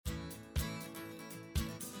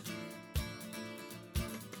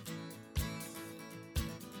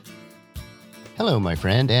Hello, my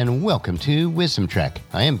friend, and welcome to Wisdom Trek.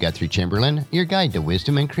 I am Guthrie Chamberlain, your guide to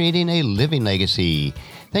wisdom and creating a living legacy.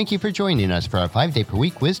 Thank you for joining us for our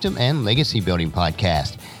 5-day-per-week wisdom and legacy building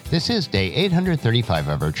podcast. This is day 835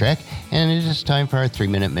 of our trek, and it is time for our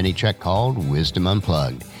 3-minute mini trek called Wisdom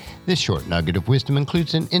Unplugged. This short nugget of wisdom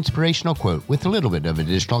includes an inspirational quote with a little bit of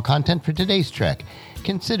additional content for today's trek.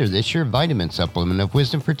 Consider this your vitamin supplement of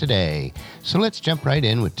wisdom for today. So let's jump right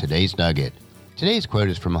in with today's nugget. Today's quote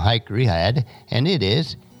is from Haik Rihad, and it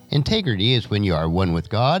is, "Integrity is when you are one with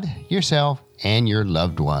God, yourself, and your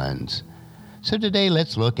loved ones." So today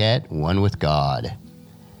let's look at one with God.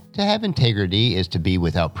 To have integrity is to be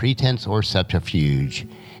without pretense or subterfuge.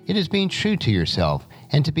 It is being true to yourself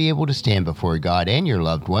and to be able to stand before God and your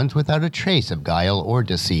loved ones without a trace of guile or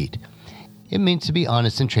deceit. It means to be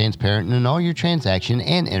honest and transparent in all your transactions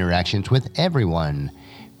and interactions with everyone.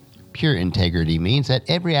 Pure integrity means that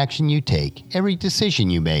every action you take, every decision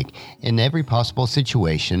you make, in every possible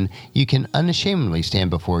situation, you can unashamedly stand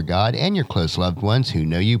before God and your close loved ones who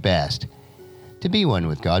know you best. To be one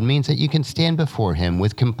with God means that you can stand before Him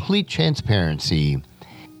with complete transparency.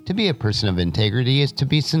 To be a person of integrity is to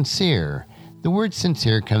be sincere. The word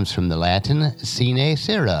sincere comes from the Latin sine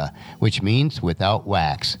cera, which means without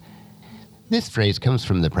wax. This phrase comes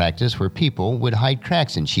from the practice where people would hide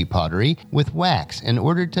cracks in cheap pottery with wax in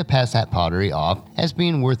order to pass that pottery off as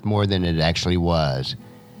being worth more than it actually was.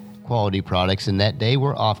 Quality products in that day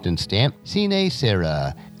were often stamped sine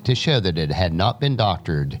cera to show that it had not been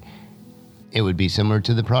doctored. It would be similar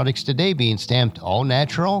to the products today being stamped all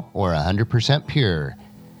natural or 100% pure.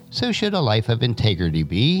 So should a life of integrity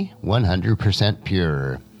be 100%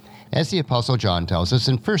 pure. As the Apostle John tells us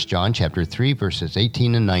in 1 John chapter 3 verses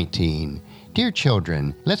 18 and 19. Dear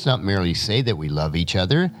children, let's not merely say that we love each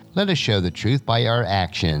other. Let us show the truth by our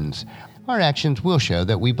actions. Our actions will show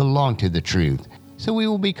that we belong to the truth, so we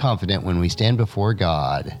will be confident when we stand before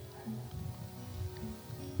God.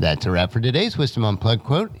 That's a wrap for today's Wisdom Unplugged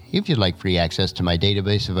quote. If you'd like free access to my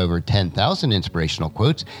database of over 10,000 inspirational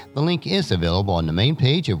quotes, the link is available on the main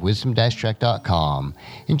page of wisdom-trek.com.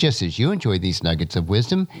 And just as you enjoy these nuggets of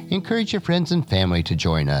wisdom, encourage your friends and family to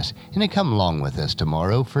join us and to come along with us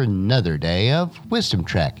tomorrow for another day of Wisdom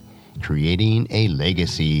Trek, creating a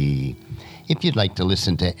legacy. If you'd like to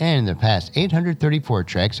listen to any of the past 834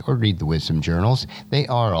 treks or read the wisdom journals, they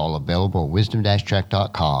are all available at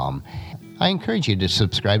wisdom-trek.com. I encourage you to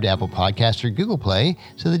subscribe to Apple Podcasts or Google Play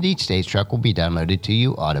so that each day's trek will be downloaded to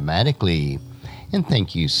you automatically. And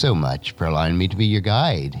thank you so much for allowing me to be your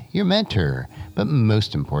guide, your mentor, but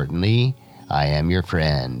most importantly, I am your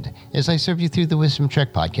friend as I serve you through the Wisdom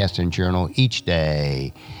Trek podcast and journal each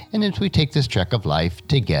day. And as we take this trek of life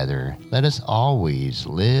together, let us always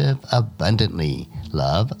live abundantly,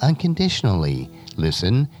 love unconditionally,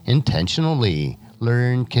 listen intentionally,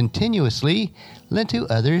 learn continuously, lend to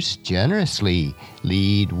others generously,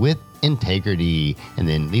 lead with integrity, and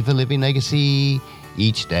then leave a living legacy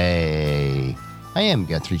each day. I am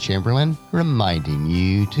Guthrie Chamberlain, reminding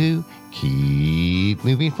you to keep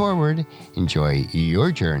moving forward, enjoy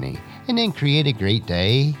your journey, and then create a great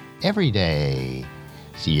day every day.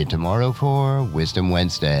 See you tomorrow for Wisdom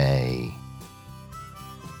Wednesday.